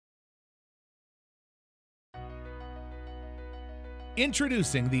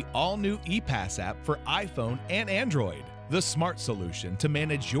Introducing the all-new ePass app for iPhone and Android, the smart solution to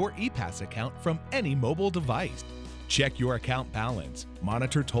manage your ePass account from any mobile device. Check your account balance,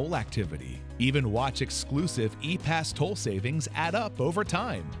 monitor toll activity, even watch exclusive ePass toll savings add up over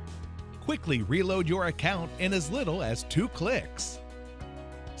time. Quickly reload your account in as little as 2 clicks.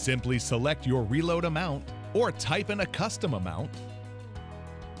 Simply select your reload amount or type in a custom amount.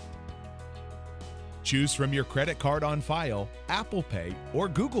 Choose from your credit card on file, Apple Pay, or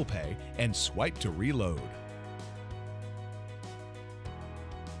Google Pay, and swipe to reload.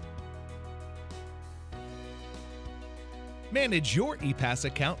 Manage your ePass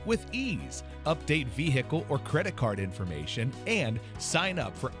account with ease, update vehicle or credit card information, and sign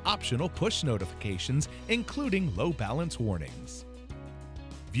up for optional push notifications, including low balance warnings.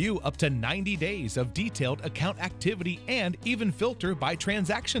 View up to 90 days of detailed account activity and even filter by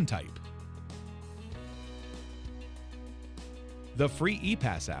transaction type. The free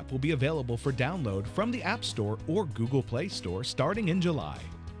ePass app will be available for download from the App Store or Google Play Store starting in July.